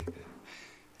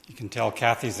You can tell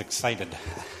Kathy's excited.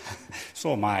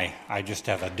 So am I. I just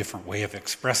have a different way of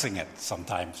expressing it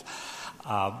sometimes.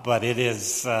 But it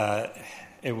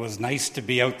was nice to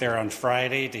be out there on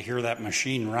Friday to hear that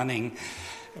machine running.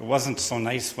 It wasn't so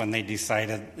nice when they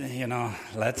decided,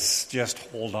 let's just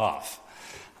hold off.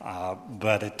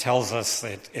 But it tells us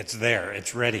that it's there,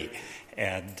 it's ready.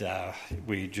 And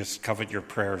we just covet your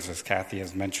prayers, as Kathy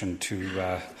has mentioned,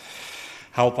 to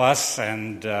help us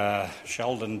and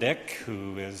Sheldon Dick,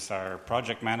 who is our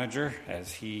project manager, as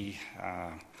he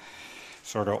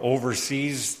sort of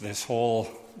oversees this whole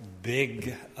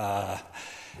big,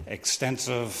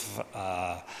 extensive,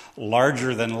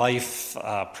 larger-than-life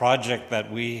project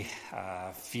that we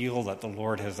feel that the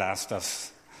Lord has asked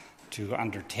us to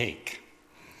undertake.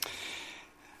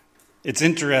 It's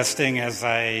interesting as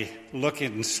I look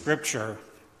in Scripture,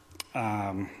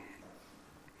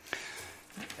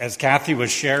 as Kathy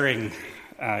was sharing,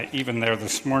 even there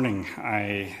this morning,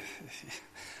 I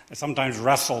sometimes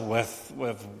wrestle with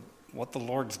what the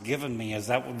Lord's given me. Is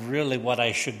that really what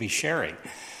I should be sharing?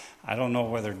 I don't know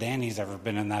whether Danny's ever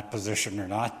been in that position or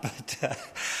not, but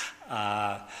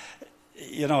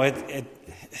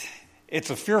it's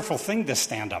a fearful thing to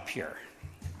stand up here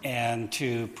and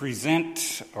to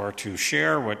present or to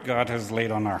share what God has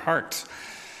laid on our hearts,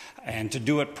 and to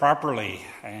do it properly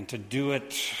and to do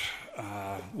it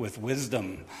with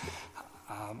wisdom.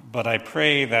 But I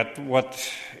pray that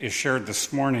what is shared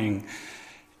this morning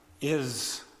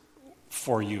is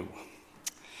for you.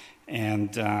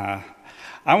 And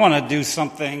I want to do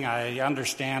something. I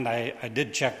understand. I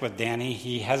did check with Danny.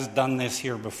 He has done this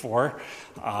here before,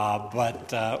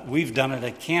 but we've done it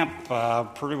at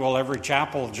camp pretty well every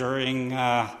chapel during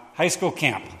high school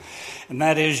camp. And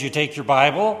that is, you take your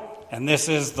Bible, and this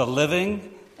is the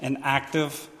living and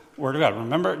active Word of God.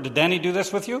 Remember, did Danny do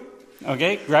this with you?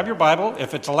 Okay, grab your Bible.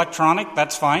 If it's electronic,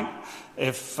 that's fine.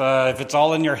 If it's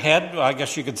all in your head, I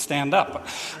guess you could stand up.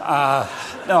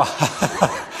 No.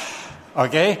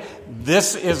 Okay,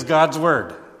 this is God's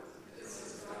Word.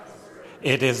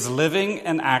 It is living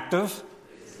and active,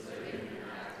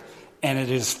 and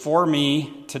it is for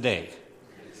me today.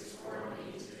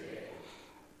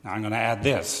 Now I'm going to add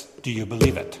this. Do you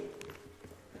believe it?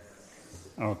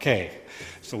 Okay,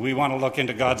 so we want to look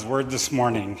into God's Word this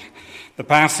morning. The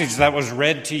passage that was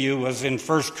read to you was in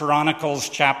 1 Chronicles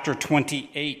chapter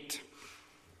 28.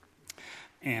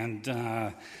 And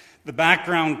the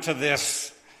background to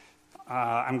this,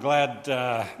 I'm glad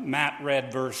Matt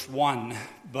read verse 1,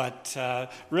 but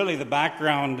really the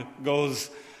background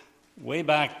goes way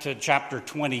back to chapter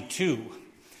 22.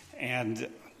 And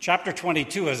chapter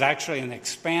 22 is actually an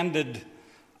expanded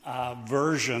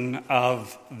version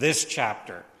of this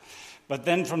chapter. But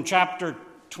then from chapter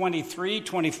 23,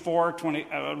 24,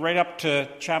 right up to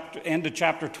end of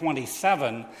chapter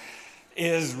 27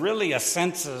 is really a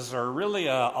census, or really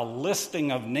a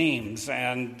listing of names.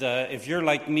 And if you're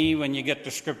like me, when you get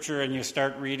to Scripture and you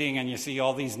start reading and you see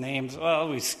all these names, well,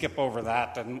 we skip over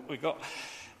that and we go.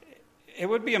 It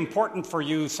would be important for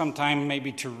you sometime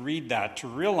maybe to read that, to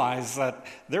realize that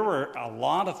there were a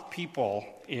lot of people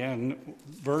in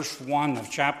verse 1 of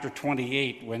chapter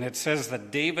 28 when it says that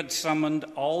David summoned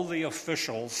all the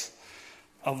officials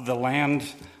of the land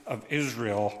of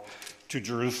Israel to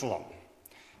Jerusalem.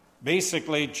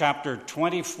 Basically, chapter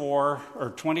 24 or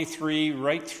 23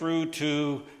 right through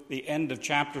to the end of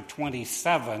chapter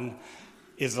 27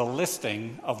 is a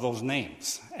listing of those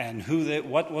names and who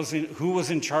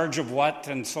was in charge of what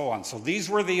and so on. So these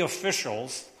were the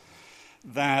officials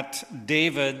that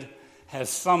David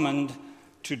has summoned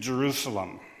to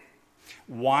Jerusalem.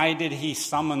 Why did he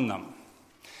summon them?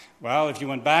 Well, if you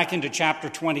went back into chapter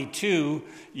 22,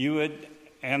 you would,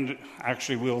 and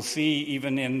actually we'll see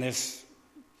even in this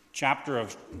chapter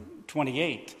of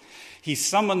 28, he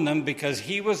summoned them because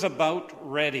he was about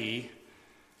ready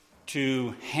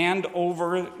to hand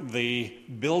over the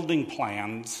building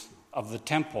plans of the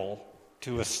temple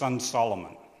to his son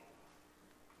Solomon.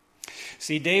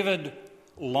 See, David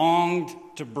longed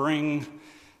to bring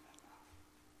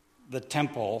the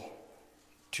temple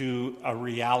to a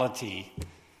reality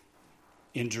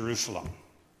in Jerusalem.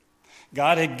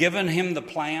 God had given him the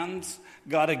plans.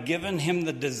 God had given him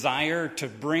the desire to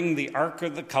bring the Ark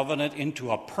of the Covenant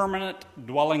into a permanent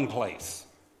dwelling place.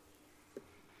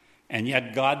 And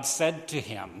yet God said to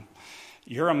him,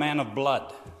 "You're a man of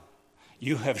blood.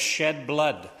 You have shed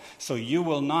blood, so you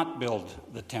will not build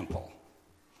the temple.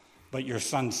 But your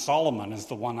son Solomon is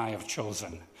the one I have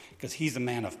chosen, because he's a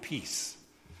man of peace,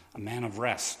 a man of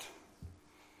rest."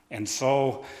 And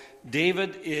so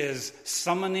David is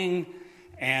summoning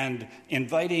and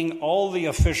inviting all the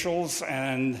officials,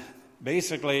 and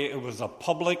basically it was a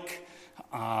public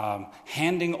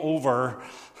handing over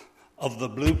of the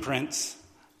blueprints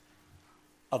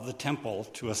of the temple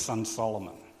to his son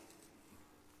Solomon.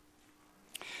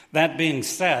 That being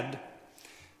said,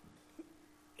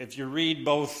 if you read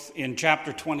both in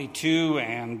chapter 22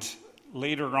 and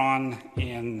later on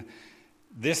in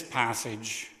this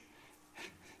passage,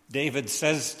 David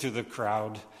says to the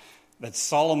crowd that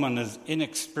Solomon is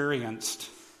inexperienced.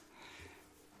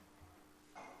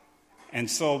 And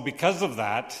so because of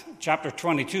that, chapter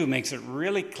 22 makes it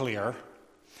really clear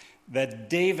that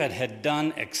David had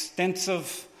done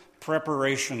extensive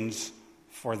preparations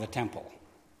for the temple.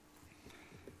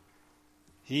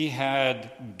 He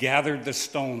had gathered the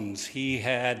stones. He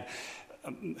had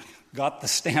got the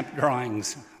stamp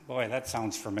drawings. Boy, that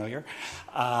sounds familiar.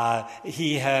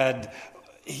 He had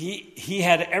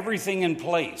everything in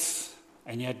place,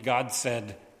 and yet God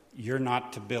said, "You're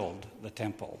not to build the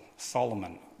temple.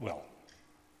 Solomon will."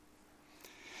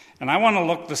 And I want to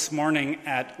look this morning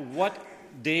at what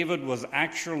David was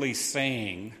actually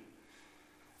saying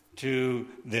to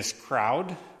this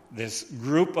crowd, this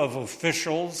group of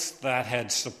officials that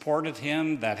had supported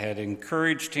him, that had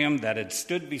encouraged him, that had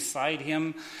stood beside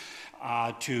him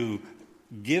to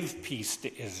give peace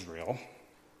to Israel,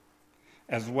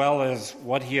 as well as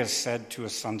what he has said to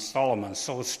his son Solomon.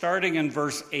 So starting in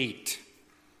verse 8.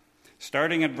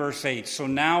 Starting at verse 8, "So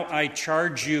now I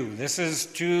charge you," this is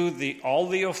to all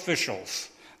the officials.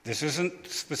 This isn't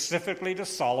specifically to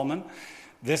Solomon.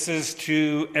 This is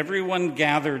to everyone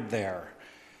gathered there.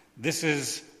 This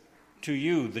is to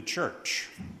you, the church,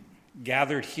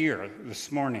 gathered here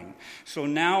this morning. "So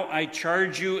now I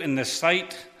charge you in the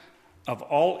sight of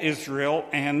all Israel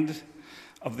and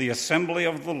of the assembly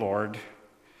of the Lord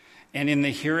and in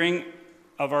the hearing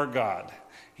of our God."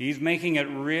 He's making it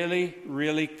really,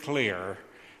 really clear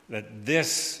that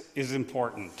this is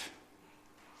important.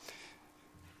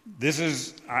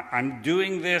 I'm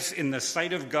doing this in the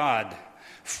sight of God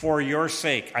for your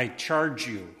sake. I charge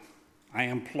you. I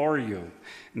implore you.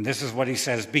 And this is what he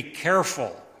says: "Be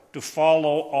careful to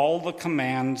follow all the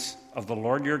commands of the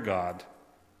Lord your God."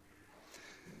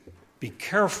 Be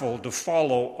careful to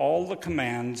follow all the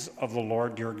commands of the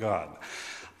Lord your God.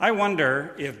 I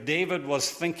wonder if David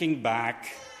was thinking back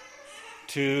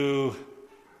to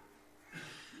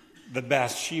the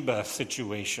Bathsheba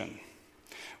situation,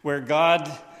 where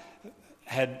God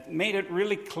had made it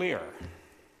really clear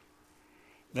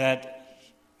that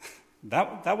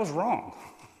was wrong.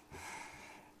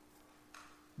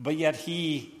 But yet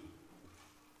he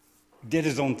did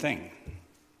his own thing.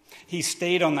 He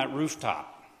stayed on that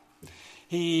rooftop.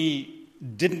 He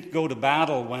didn't go to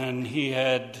battle when he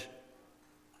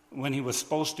was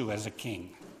supposed to as a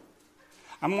king.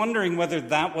 I'm wondering whether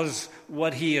that was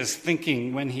what he is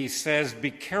thinking when he says,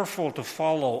 "Be careful to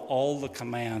follow all the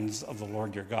commands of the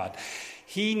Lord your God."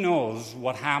 He knows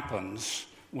what happens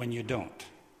when you don't.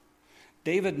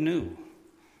 David knew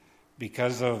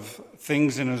because of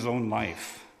things in his own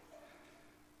life.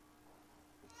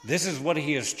 This is what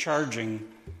he is charging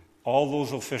all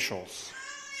those officials.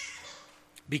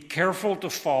 Be careful to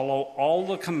follow all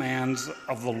the commands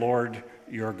of the Lord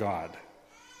your God.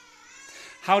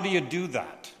 How do you do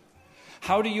that?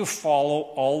 How do you follow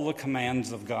all the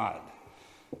commands of God?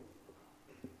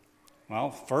 Well,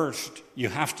 first, you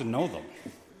have to know them.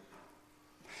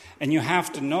 And you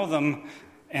have to know them.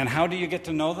 And how do you get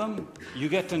to know them? You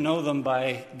get to know them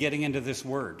by getting into this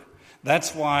word.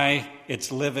 That's why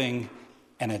it's living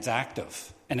and it's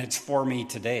active. And it's for me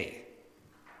today.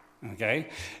 Okay?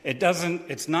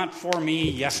 It's not for me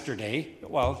yesterday.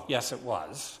 Well, yes, it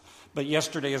was. But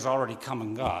yesterday has already come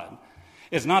and gone.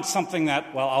 It's not something that,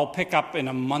 I'll pick up in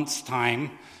a month's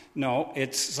time. No,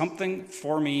 it's something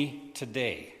for me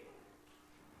today.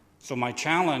 So my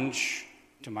challenge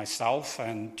to myself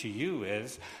and to you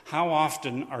is, how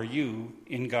often are you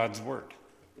in God's Word?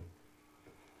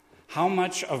 How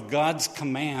much of God's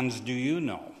commands do you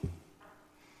know?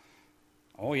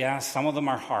 Oh yeah, some of them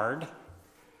are hard.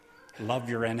 Love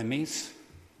your enemies.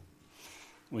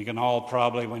 We can all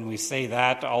probably, when we say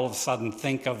that, all of a sudden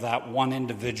think of that one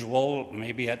individual.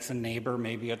 Maybe it's a neighbor,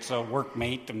 maybe it's a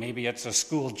workmate, maybe it's a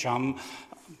school chum.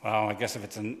 Well, I guess if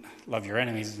it's love your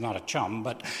enemies, it's not a chum,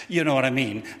 but you know what I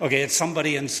mean. Okay, it's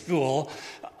somebody in school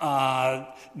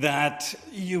that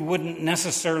you wouldn't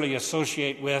necessarily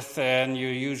associate with, and you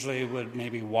usually would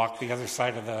maybe walk the other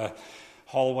side of the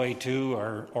hallway to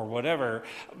or whatever.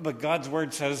 But God's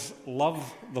Word says,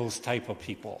 love those type of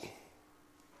people.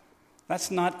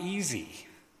 That's not easy.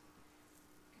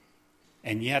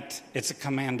 And yet, it's a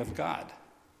command of God.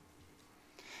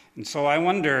 And so I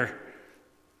wonder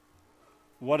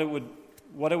what it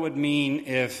would mean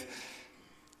if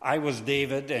I was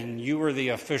David and you were the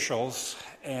officials,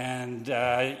 and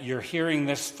you're hearing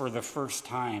this for the first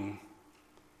time.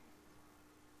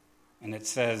 And it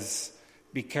says,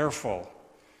 be careful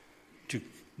to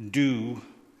do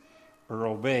or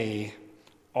obey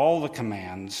all the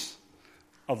commands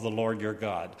of the Lord your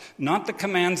God. Not the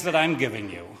commands that I'm giving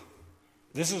you.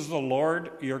 This is the Lord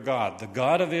your God, the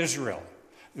God of Israel,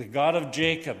 the God of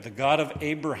Jacob, the God of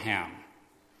Abraham.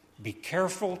 Be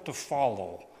careful to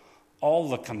follow all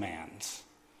the commands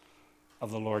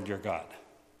of the Lord your God.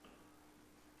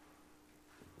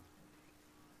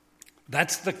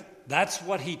 That's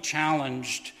what he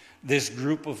challenged this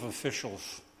group of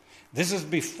officials. This is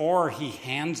before he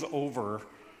hands over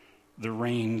the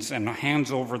reins and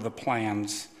hands over the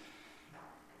plans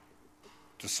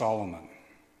to Solomon.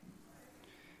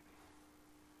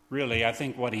 Really, I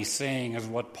think what he's saying is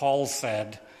what Paul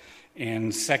said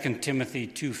in 2 Timothy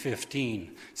 2:15,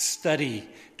 study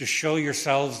to show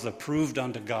yourselves approved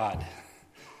unto God.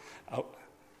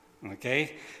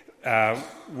 Okay?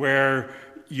 Where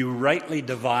you rightly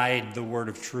divide the word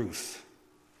of truth.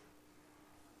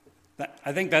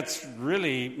 I think that's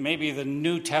really maybe the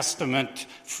New Testament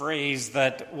phrase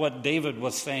that what David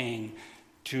was saying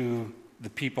to the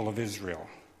people of Israel.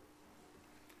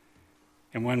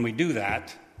 And when we do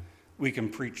that, we can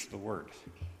preach the word.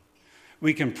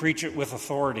 We can preach it with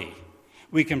authority.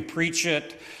 We can preach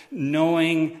it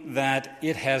knowing that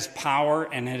it has power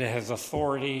and it has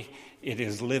authority. It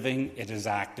is living, it is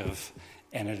active,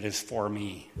 and it is for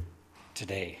me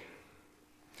today.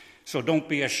 So don't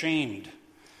be ashamed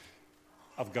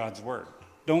of God's word.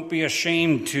 Don't be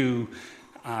ashamed to,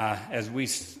 as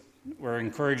we're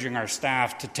encouraging our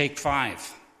staff, to take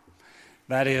 5.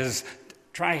 That is,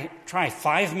 try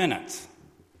 5 minutes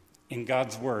in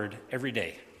God's word every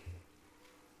day.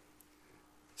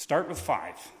 Start with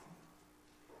 5.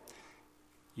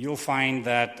 You'll find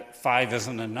that 5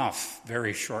 isn't enough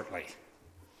very shortly.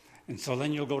 And so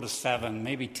then you'll go to 7,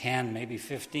 maybe 10, maybe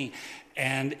 15,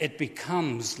 and it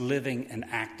becomes living and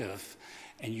active,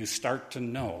 and you start to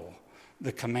know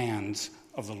the commands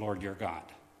of the Lord your God.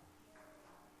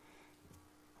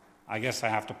 I guess I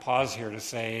have to pause here to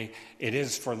say it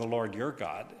is for the Lord your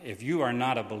God. If you are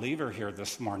not a believer here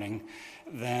this morning,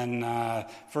 then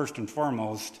first and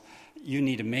foremost, you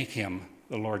need to make him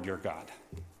the Lord your God.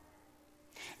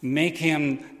 Make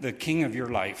him the king of your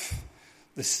life,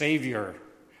 the Savior.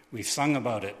 We've sung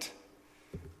about it.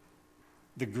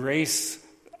 The grace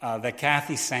that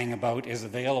Kathy sang about is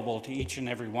available to each and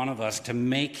every one of us to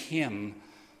make him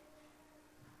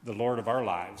the Lord of our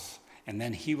lives. And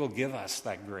then he will give us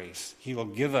that grace. He will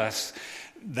give us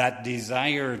that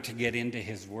desire to get into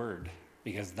his word,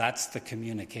 because that's the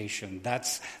communication.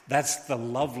 That's the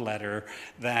love letter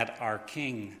that our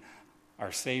King,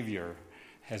 our Savior,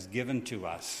 has given to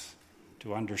us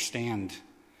to understand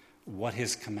what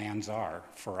his commands are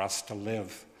for us to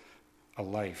live a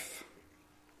life.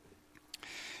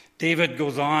 David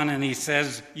goes on and he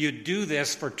says, you do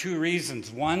this for 2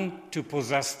 reasons. 1, to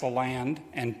possess the land,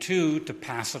 and 2, to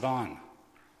pass it on.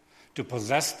 To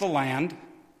possess the land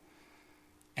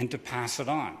and to pass it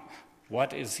on.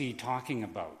 What is he talking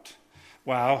about?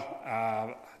 Well,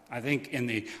 I think in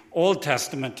the Old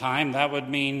Testament time, that would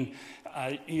mean,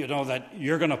 that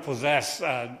you're going to possess.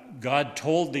 God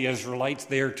told the Israelites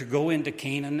there to go into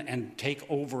Canaan and take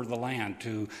over the land,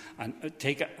 to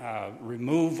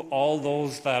remove all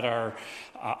those that are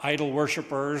idol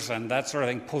worshipers and that sort of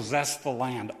thing, possess the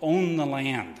land, own the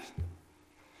land,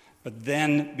 but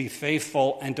then be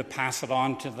faithful and to pass it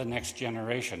on to the next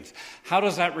generations. How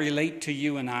does that relate to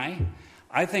you and I?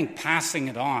 I think passing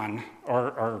it on,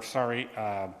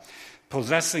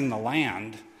 possessing the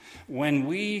land, when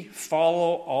we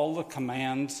follow all the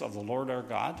commands of the Lord our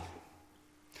God,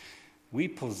 we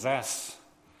possess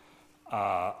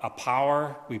a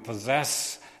power, we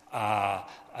possess a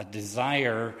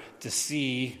desire to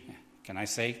see, can I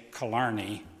say,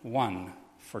 Killarney won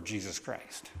for Jesus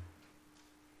Christ.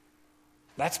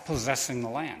 That's possessing the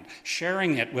land,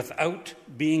 sharing it without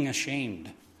being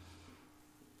ashamed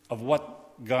of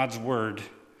what God's word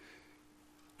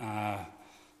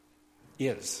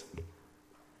is.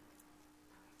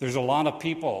 There's a lot of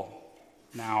people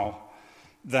now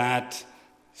that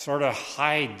sort of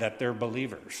hide that they're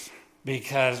believers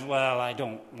because, I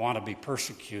don't want to be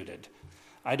persecuted.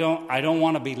 I don't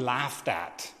want to be laughed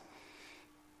at.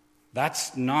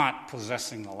 That's not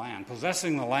possessing the land.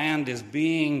 Possessing the land is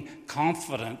being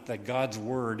confident that God's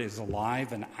word is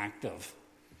alive and active,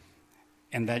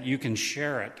 and that you can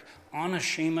share it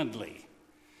unashamedly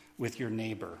with your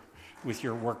neighbor, with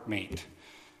your workmate,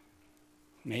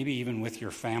 maybe even with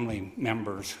your family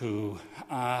members who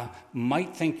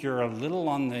might think you're a little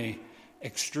on the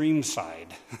extreme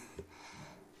side,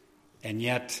 and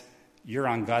yet you're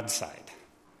on God's side.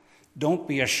 Don't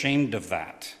be ashamed of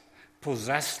that.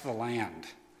 Possess the land.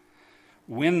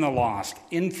 Win the lost.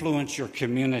 Influence your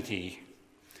community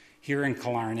here in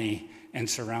Killarney and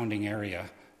surrounding area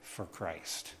for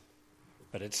Christ.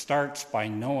 But it starts by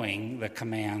knowing the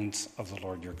commands of the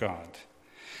Lord your God.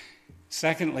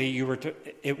 Secondly,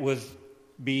 it would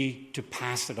be to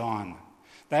pass it on.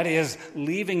 That is,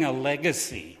 leaving a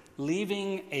legacy,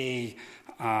 leaving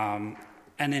an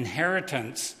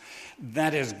inheritance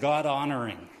that is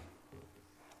God-honoring,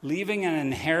 leaving an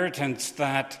inheritance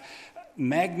that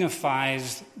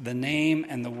magnifies the name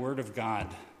and the word of God,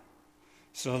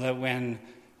 so that when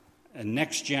a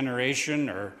next generation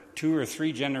or 2 or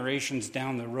 3 generations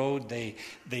down the road, they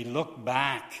look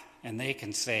back and they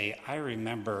can say, I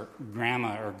remember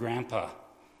Grandma or Grandpa,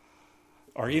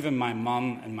 or even my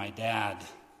mom and my dad,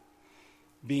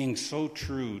 being so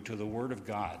true to the Word of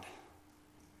God.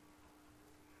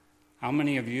 How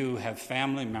many of you have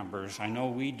family members, I know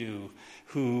we do,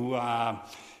 who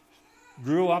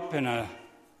grew up in a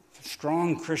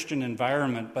strong Christian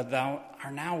environment, but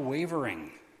are now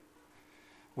wavering?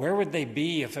 Where would they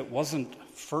be if it wasn't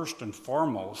first and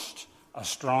foremost a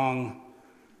strong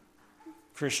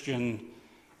Christian,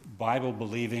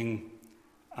 Bible-believing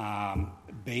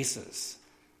basis?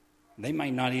 They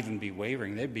might not even be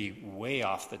wavering. They'd be way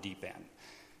off the deep end.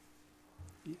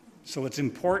 So it's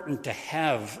important to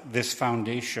have this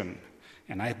foundation,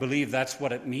 and I believe that's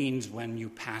what it means when you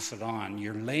pass it on.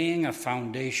 You're laying a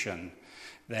foundation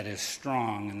that is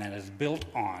strong and that is built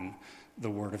on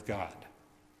the Word of God.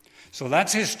 So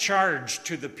that's his charge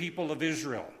to the people of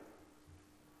Israel,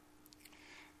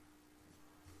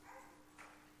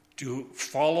 to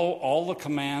follow all the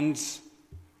commands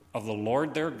of the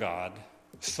Lord their God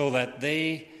so that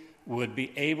they would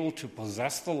be able to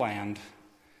possess the land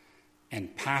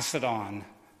and pass it on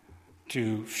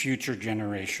to future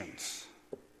generations.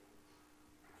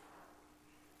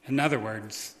 In other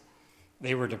words,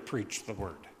 they were to preach the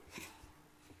word.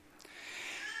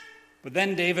 But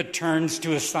then David turns to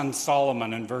his son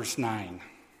Solomon in verse 9.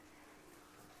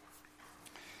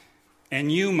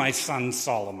 And you, my son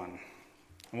Solomon.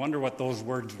 I wonder what those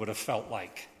words would have felt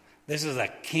like. This is a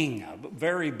king, a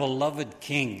very beloved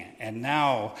king, and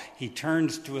now he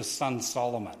turns to his son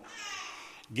Solomon.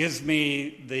 Gives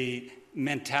me the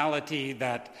mentality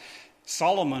that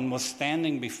Solomon was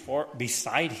standing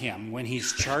beside him when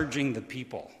he's charging the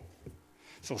people.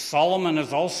 So Solomon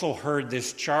has also heard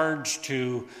this charge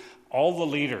to all the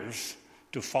leaders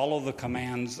to follow the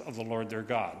commands of the Lord their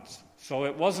God. So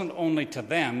it wasn't only to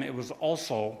them, it was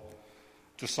also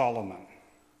to Solomon.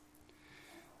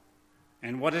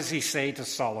 And what does he say to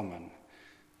Solomon?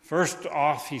 First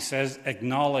off, he says,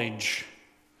 acknowledge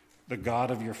the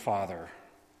God of your father.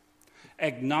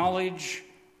 Acknowledge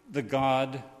the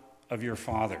God of your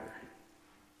father.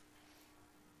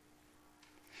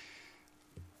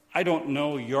 I don't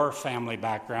know your family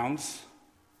backgrounds.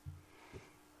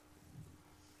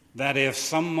 That if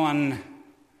someone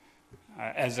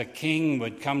as a king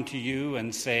would come to you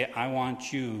and say, I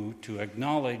want you to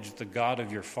acknowledge the God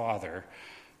of your father,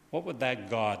 what would that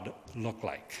God look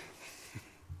like?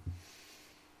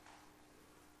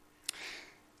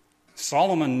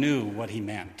 Solomon knew what he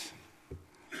meant.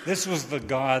 This was the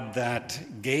God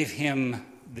that gave him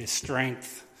the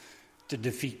strength to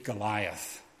defeat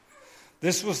Goliath.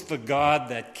 This was the God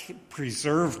that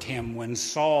preserved him when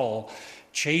Saul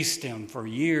chased him for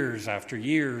years after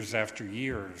years after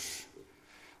years.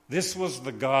 This was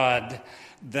the God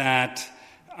that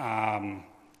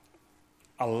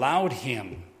allowed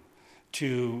him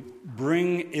to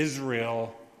bring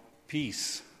Israel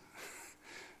peace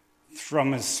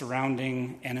from his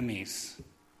surrounding enemies.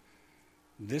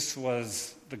 This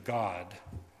was the God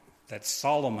that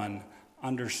Solomon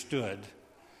understood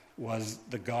was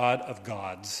the God of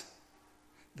gods,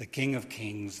 the King of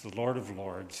kings, the Lord of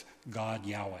lords, God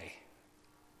Yahweh.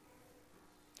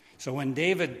 So when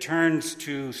David turns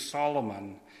to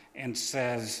Solomon and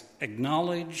says,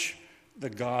 acknowledge the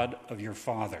God of your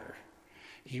father,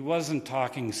 he wasn't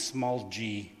talking small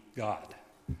g God.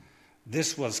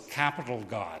 This was capital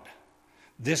God.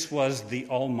 This was the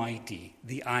Almighty,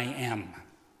 the I Am.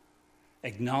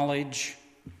 Acknowledge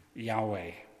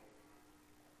Yahweh.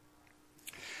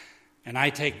 And I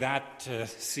take that to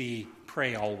see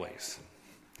pray always.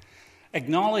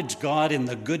 Acknowledge God in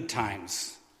the good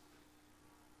times,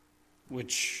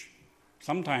 which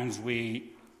sometimes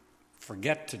we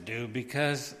forget to do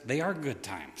because they are good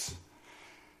times.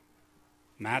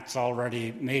 Matt's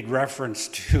already made reference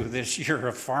to this year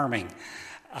of farming.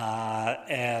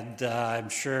 And I'm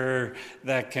sure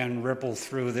that can ripple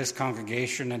through this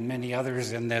congregation and many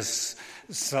others in this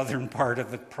southern part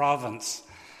of the province.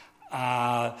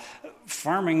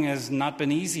 Farming has not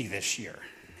been easy this year,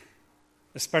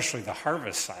 especially the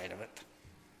harvest side of it.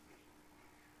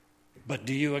 But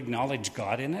do you acknowledge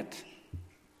God in it?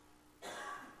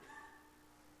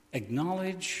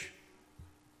 Acknowledge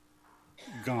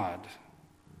God.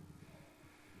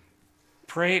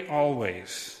 Pray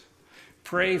always.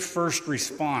 Pray first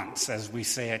response, as we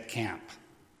say at camp.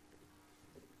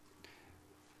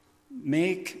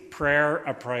 Make prayer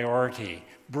a priority.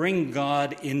 Bring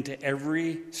God into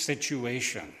every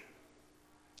situation.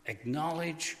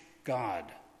 Acknowledge God.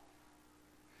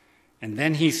 And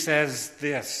then he says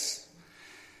this,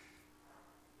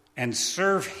 and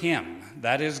serve him,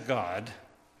 that is God,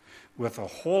 with a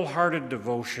wholehearted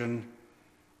devotion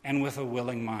and with a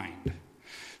willing mind.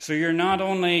 So you're not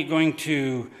only going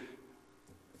to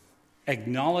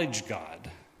acknowledge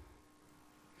God,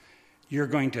 you're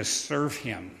going to serve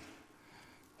him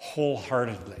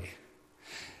wholeheartedly.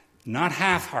 Not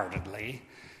half-heartedly,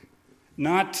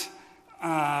 not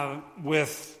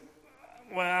with,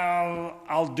 well,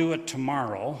 I'll do it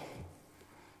tomorrow,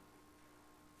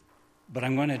 but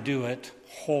I'm going to do it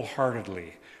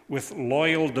wholeheartedly, with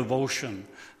loyal devotion,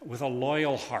 with a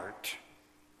loyal heart.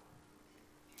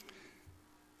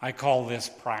 I call this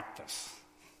practice.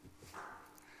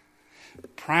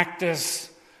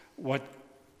 Practice what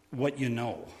you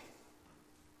know.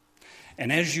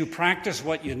 And as you practice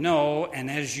what you know,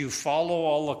 and as you follow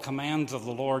all the commands of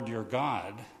the Lord your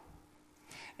God,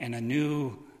 and a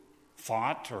new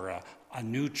thought or a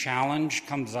new challenge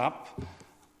comes up,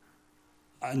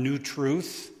 a new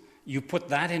truth, you put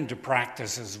that into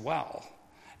practice as well.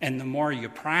 And the more you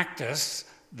practice,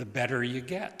 the better you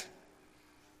get.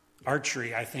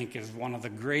 Archery, I think, is one of the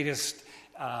greatest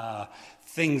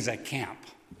things at camp.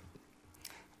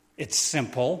 It's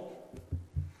simple.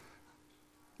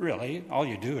 Really, all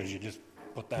you do is you just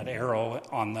put that arrow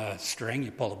on the string, you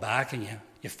pull it back, and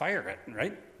you fire it,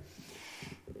 right?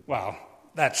 Well,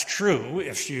 that's true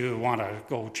if you want to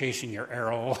go chasing your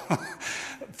arrow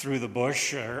through the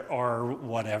bush or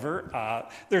whatever.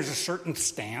 There's a certain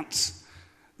stance.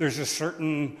 There's a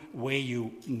certain way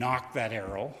you knock that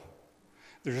arrow.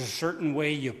 There's a certain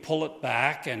way you pull it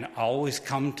back and always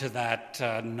come to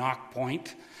that knock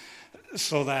point,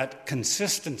 so that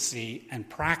consistency and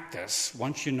practice,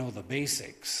 once you know the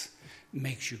basics,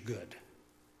 makes you good.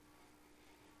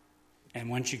 And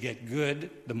once you get good,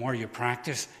 the more you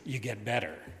practice, you get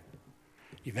better.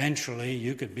 Eventually,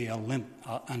 you could be an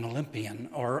Olympian,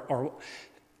 or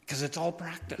because it's all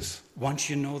practice, once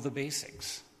you know the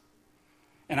basics.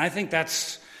 And I think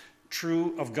that's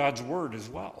true of God's Word as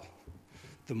well.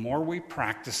 The more we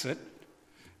practice it,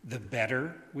 the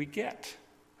better we get.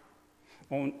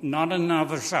 Well, not in and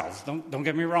of ourselves, don't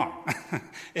get me wrong.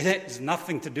 It has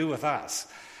nothing to do with us.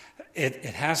 It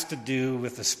has to do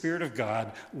with the Spirit of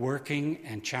God working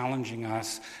and challenging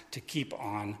us to keep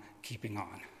on keeping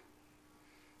on.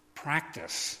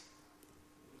 Practice.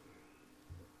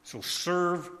 So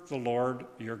serve the Lord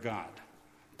your God.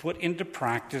 Put into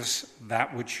practice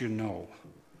that which you know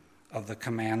of the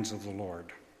commands of the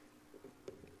Lord.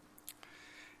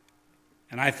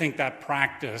 And I think that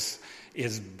practice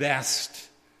is best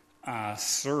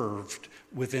served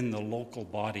within the local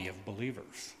body of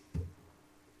believers.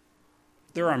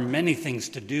 There are many things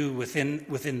to do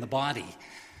within the body.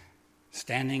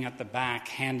 Standing at the back,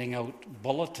 handing out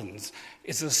bulletins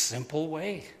is a simple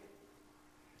way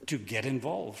to get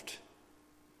involved.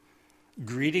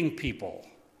 Greeting people,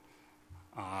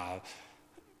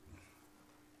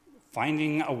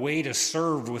 finding a way to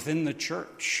serve within the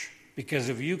church. Because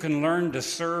if you can learn to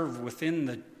serve within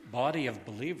the body of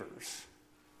believers,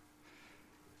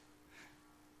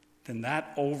 then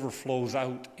that overflows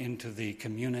out into the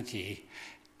community,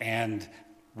 and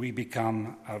we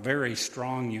become a very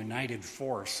strong, united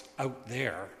force out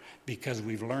there because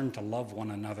we've learned to love one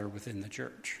another within the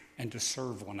church and to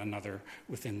serve one another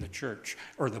within the church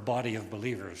or the body of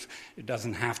believers. It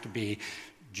doesn't have to be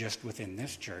just within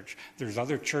this church. There's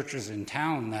other churches in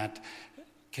town that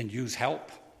can use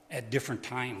help at different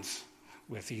times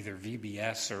with either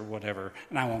VBS or whatever,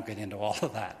 and I won't get into all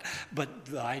of that. But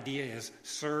the idea is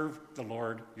serve the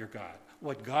Lord your God.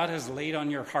 What God has laid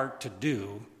on your heart to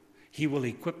do, he will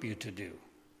equip you to do,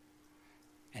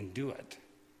 and do it.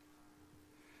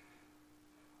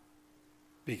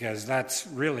 Because that's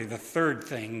really the third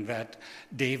thing that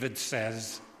David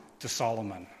says to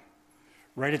Solomon.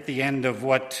 Right at the end of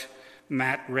what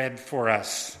Matt read for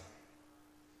us.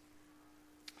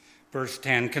 Verse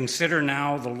 10, consider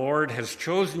now the Lord has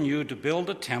chosen you to build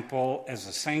a temple as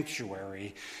a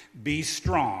sanctuary. Be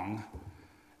strong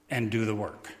and do the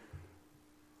work.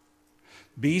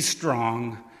 Be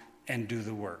strong and do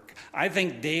the work. I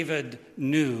think David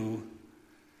knew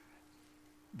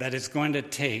that it's going to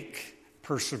take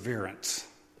perseverance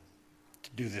to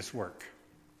do this work.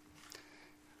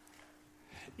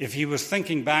 If he was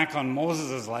thinking back on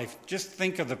Moses' life, just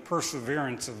think of the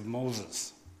perseverance of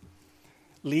Moses,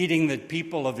 leading the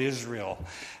people of Israel.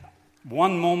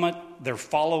 One moment, they're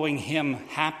following him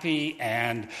happy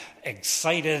and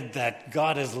excited that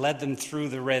God has led them through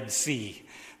the Red Sea.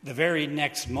 The very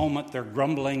next moment, they're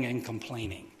grumbling and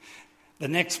complaining. The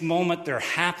next moment, they're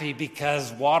happy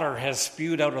because water has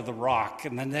spewed out of the rock.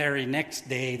 And the very next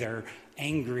day, they're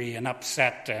angry and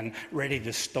upset and ready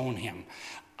to stone him.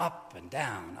 Up and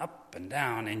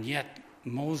down, and yet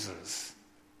Moses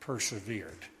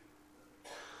persevered.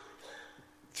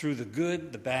 Through the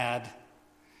good, the bad,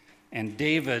 and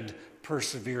David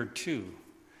persevered too.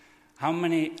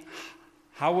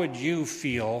 How would you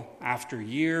feel after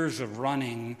years of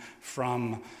running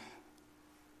from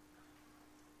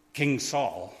King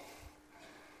Saul?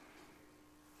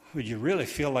 Would you really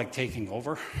feel like taking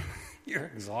over? You're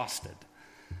exhausted.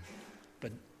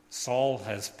 But Saul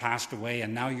has passed away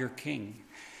and now you're king.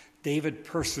 David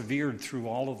persevered through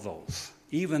all of those,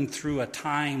 even through a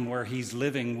time where he's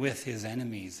living with his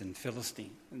enemies in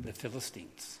the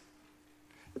Philistines.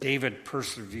 David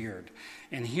persevered.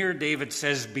 And here David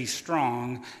says, be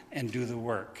strong and do the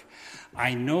work.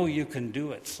 I know you can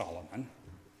do it, Solomon.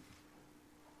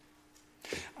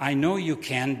 I know you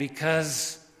can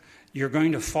because you're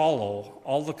going to follow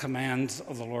all the commands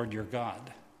of the Lord your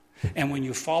God. And when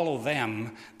you follow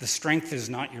them, the strength is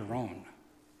not your own.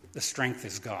 The strength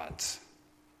is God's.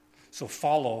 So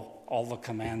follow all the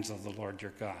commands of the Lord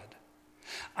your God.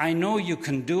 I know you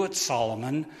can do it,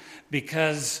 Solomon,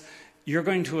 because you're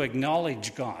going to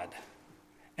acknowledge God.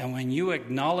 And when you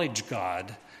acknowledge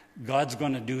God, God's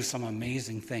going to do some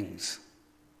amazing things.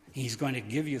 He's going to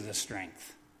give you the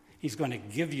strength. He's going to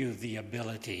give you the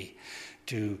ability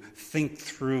to think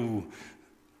through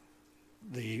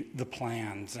the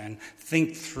plans and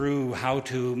think through how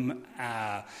to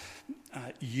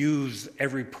use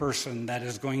every person that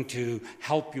is going to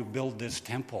help you build this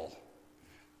temple.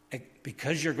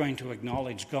 Because you're going to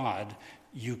acknowledge God,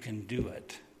 you can do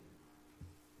it.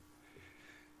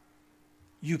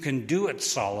 You can do it,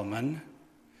 Solomon,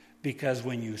 because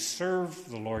when you serve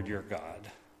the Lord your God,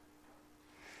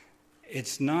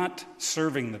 it's not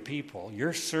serving the people.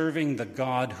 You're serving the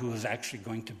God who is actually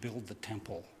going to build the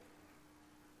temple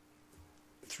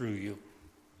through you.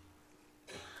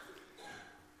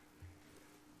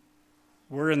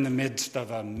 We're in the midst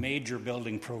of a major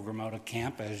building program out of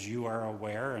camp, as you are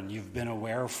aware, and you've been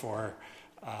aware for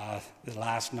the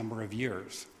last number of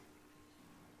years.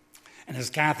 And as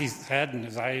Kathy said, and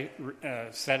as I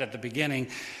said at the beginning,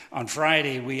 on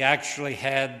Friday we actually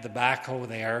had the backhoe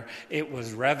there. It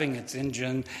was revving its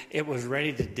engine. It was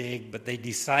ready to dig, but they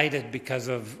decided because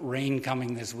of rain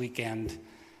coming this weekend,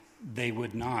 they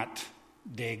would not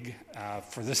dig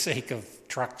for the sake of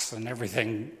trucks and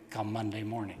everything come Monday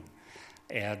morning.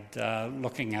 And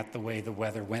looking at the way the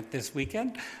weather went this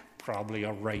weekend, probably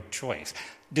a right choice.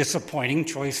 Disappointing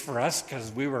choice for us because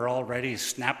we were all ready to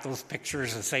snap those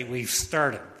pictures and say we've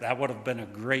started. That would have been a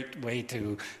great way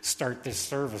to start this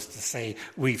service, to say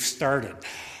we've started.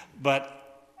 But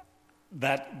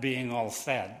that being all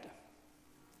said,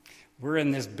 we're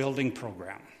in this building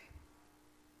program.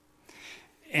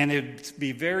 And it'd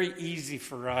be very easy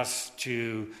for us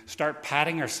to start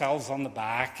patting ourselves on the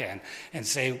back and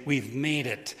say, we've made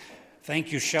it.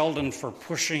 Thank you, Sheldon, for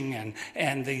pushing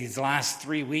and these last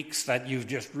 3 weeks that you've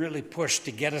just really pushed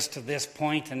to get us to this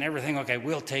point and everything. Okay,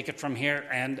 we'll take it from here.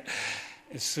 And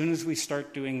as soon as we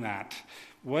start doing that,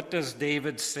 what does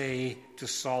David say to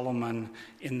Solomon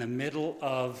in the middle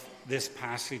of this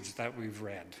passage that we've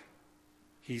read?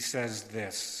 He says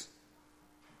this,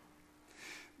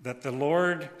 that the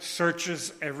Lord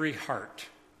searches every heart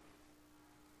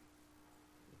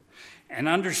and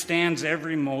understands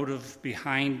every motive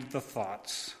behind the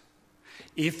thoughts.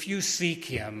 If you seek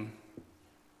him,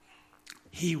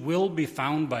 he will be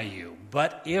found by you.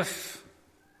 But if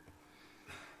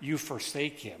you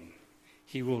forsake him,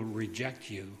 he will reject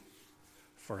you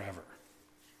forever.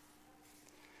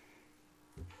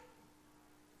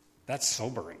 That's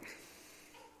sobering.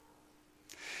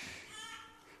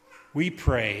 We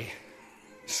pray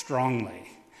strongly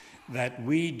that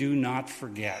we do not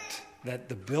forget that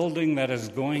the building that is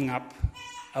going up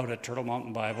out at Turtle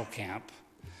Mountain Bible Camp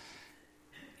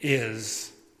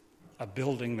is a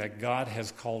building that God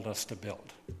has called us to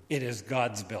build. It is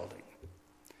God's building.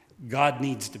 God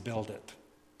needs to build it.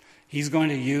 He's going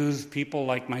to use people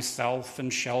like myself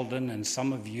and Sheldon and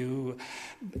some of you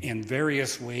in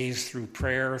various ways, through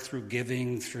prayer, through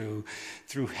giving, through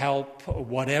help,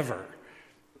 whatever.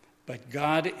 But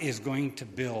God is going to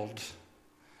build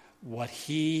what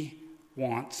He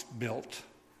wants built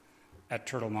at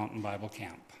Turtle Mountain Bible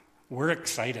Camp. We're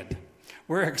excited.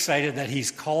 We're excited that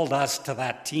He's called us to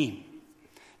that team,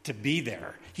 to be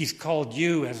there. He's called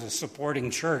you as a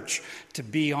supporting church to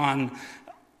be on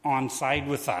side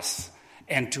with us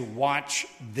and to watch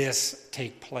this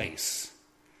take place.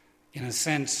 In a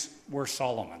sense, we're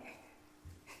Solomon.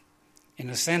 In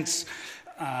a sense,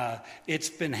 it's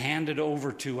been handed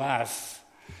over to us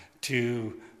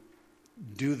to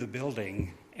do the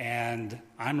building, and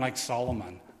I'm like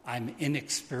Solomon. I'm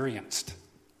inexperienced.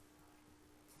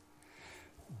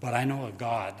 But I know a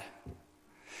God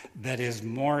that is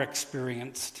more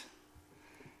experienced,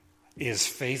 is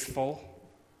faithful.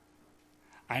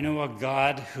 I know a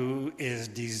God who is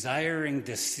desiring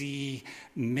to see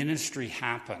ministry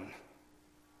happen.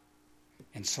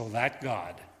 And so that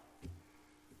God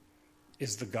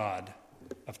is the God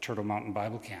of Turtle Mountain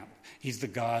Bible Camp. He's the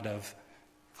God of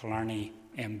Killarney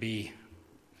MB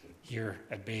here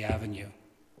at Bay Avenue.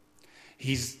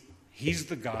 He's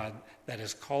the God that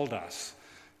has called us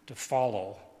to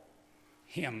follow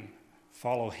Him,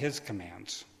 follow His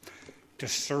commands, to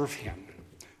serve Him,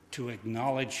 to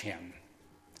acknowledge Him,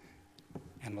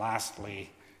 and lastly,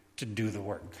 to do the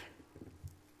work.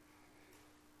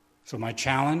 So my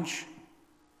challenge,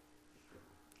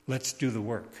 let's do the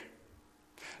work.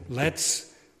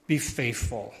 Let's be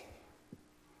faithful.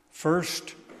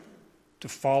 First, to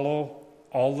follow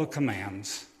all the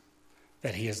commands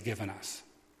that He has given us.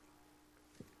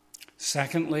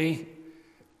 Secondly,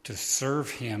 to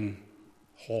serve Him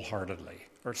wholeheartedly.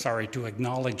 To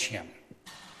acknowledge Him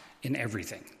in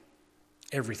everything.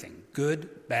 Everything.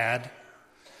 Good, bad,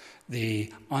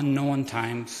 the unknown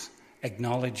times,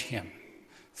 acknowledge Him.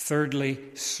 Thirdly,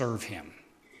 serve Him.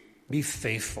 Be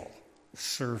faithful.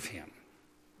 Serve Him.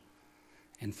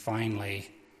 And finally,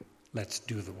 let's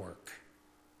do the work.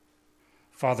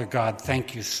 Father God,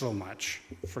 thank you so much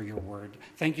for your word.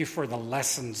 Thank you for the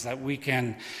lessons that we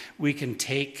can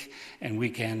take, and we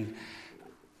can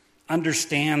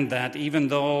understand that even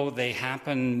though they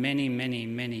happened many, many,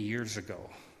 many years ago,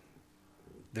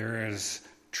 there is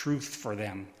truth for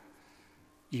them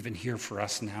even here for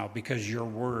us now, because your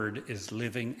word is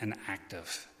living and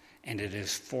active, and it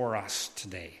is for us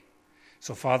today.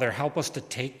 So Father, help us to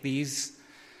take these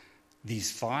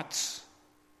thoughts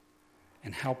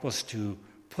and help us to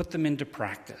put them into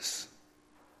practice,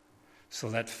 so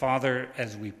that, Father,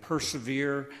 as we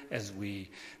persevere, as we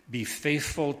be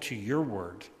faithful to your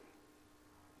word,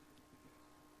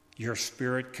 your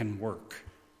Spirit can work.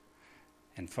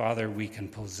 And Father, we can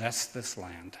possess this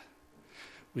land.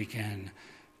 We can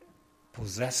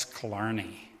possess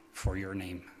Killarney for your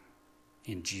name.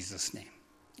 In Jesus' name,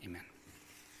 amen.